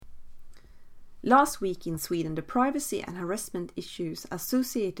Last week in Sweden, the privacy and harassment issues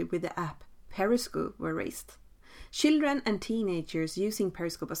associated with the app Periscope were raised. Children and teenagers using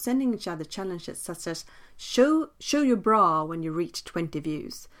Periscope are sending each other challenges such as show your bra when you reach 20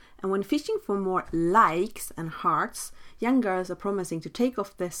 views. And when fishing for more likes and hearts, young girls are promising to take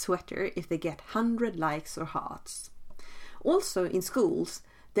off their sweater if they get 100 likes or hearts. Also in schools,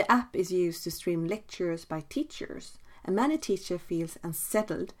 the app is used to stream lectures by teachers, and many teachers feel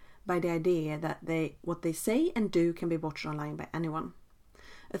unsettled by the idea that what they say and do can be watched online by anyone.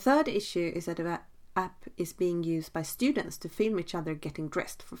 A third issue is that the app is being used by students to film each other getting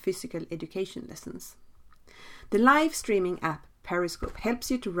dressed for physical education lessons. The live streaming app Periscope helps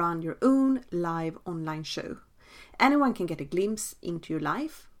you to run your own live online show. Anyone can get a glimpse into your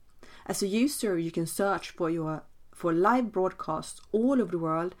life. As a user, you can search for live broadcasts all over the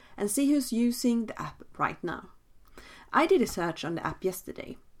world and see who's using the app right now. I did a search on the app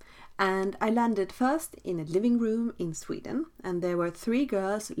yesterday, and I landed first in a living room in Sweden, and there were 3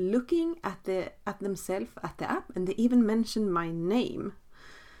 girls looking at themselves at the app, and they even mentioned my name.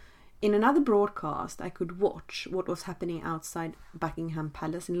 In another broadcast, I could watch what was happening outside Buckingham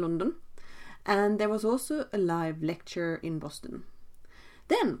Palace in London, and there was also a live lecture in Boston.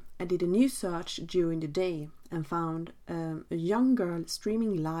 Then I did a new search during the day and found a young girl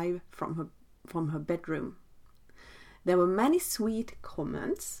streaming live from her bedroom. There were many sweet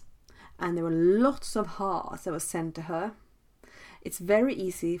comments, and there were lots of hearts that were sent to her. It's very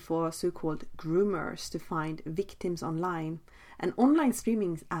easy for so-called groomers to find victims online, and online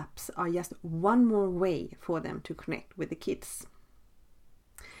streaming apps are just one more way for them to connect with the kids.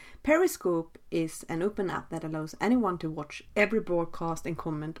 Periscope is an open app that allows anyone to watch every broadcast and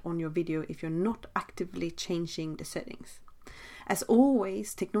comment on your video if you're not actively changing the settings. As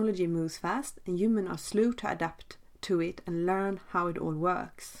always, technology moves fast and humans are slow to adapt to it and learn how it all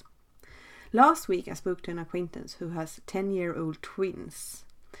works. Last week I spoke to an acquaintance who has 10-year-old twins.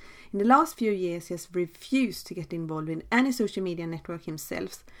 In the last few years he has refused to get involved in any social media network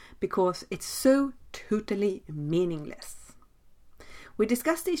himself because it's so totally meaningless. We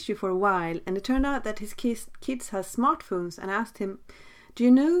discussed the issue for a while, and it turned out that his kids have smartphones, and I asked him, "Do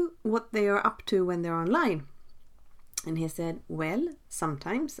you know what they are up to when they're online?" And he said, "Well,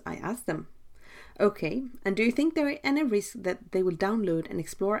 sometimes I ask them." "Okay, and do you think there is any risk that they will download and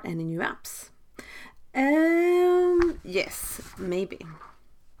explore any new apps?" Yes, maybe.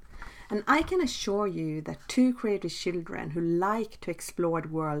 And I can assure you that 2 creative children who like to explore the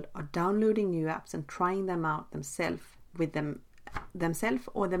world are downloading new apps and trying them out themselves,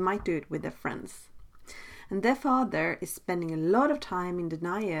 or they might do it with their friends. And their father is spending a lot of time in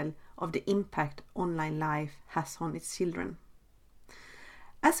denial of the impact online life has on its children.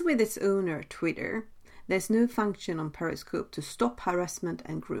 As with its owner, Twitter, there's no function on Periscope to stop harassment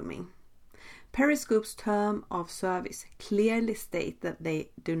and grooming. Periscope's term of service clearly states that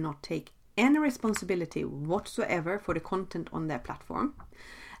they do not take any responsibility whatsoever for the content on their platform,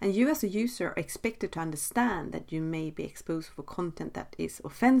 and you as a user are expected to understand that you may be exposed for content that is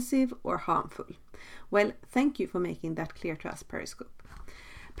offensive or harmful. Well, thank you for making that clear to us, Periscope.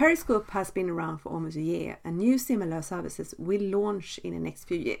 Periscope has been around for almost a year, and new similar services will launch in the next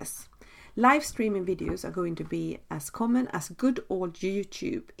few years. Live streaming videos are going to be as common as good old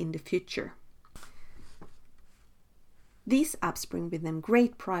YouTube in the future. These apps bring with them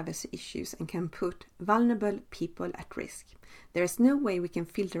great privacy issues and can put vulnerable people at risk. There is no way we can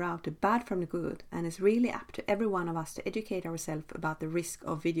filter out the bad from the good, and it's really up to every one of us to educate ourselves about the risk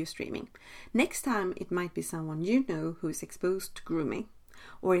of video streaming. Next time it might be someone you know who is exposed to grooming,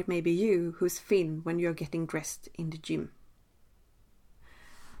 or it may be you who is filmed when you're getting dressed in the gym.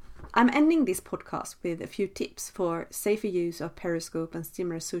 I'm ending this podcast with a few tips for safer use of Periscope and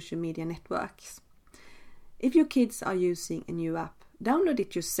similar social media networks. If your kids are using a new app, download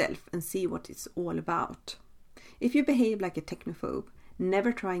it yourself and see what it's all about. If you behave like a technophobe,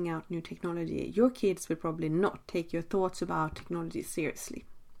 never trying out new technology, your kids will probably not take your thoughts about technology seriously.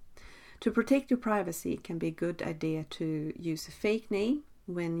 To protect your privacy, it can be a good idea to use a fake name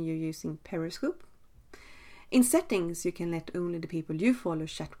when you're using Periscope. In settings, you can let only the people you follow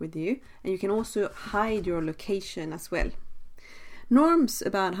chat with you, and you can also hide your location as well. Norms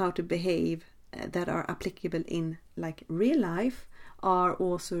about how to behave that are applicable in real life are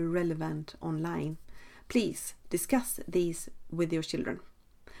also relevant online. Please discuss these with your children.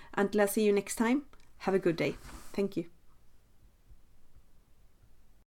 Until I see you next time, have a good day. Thank you.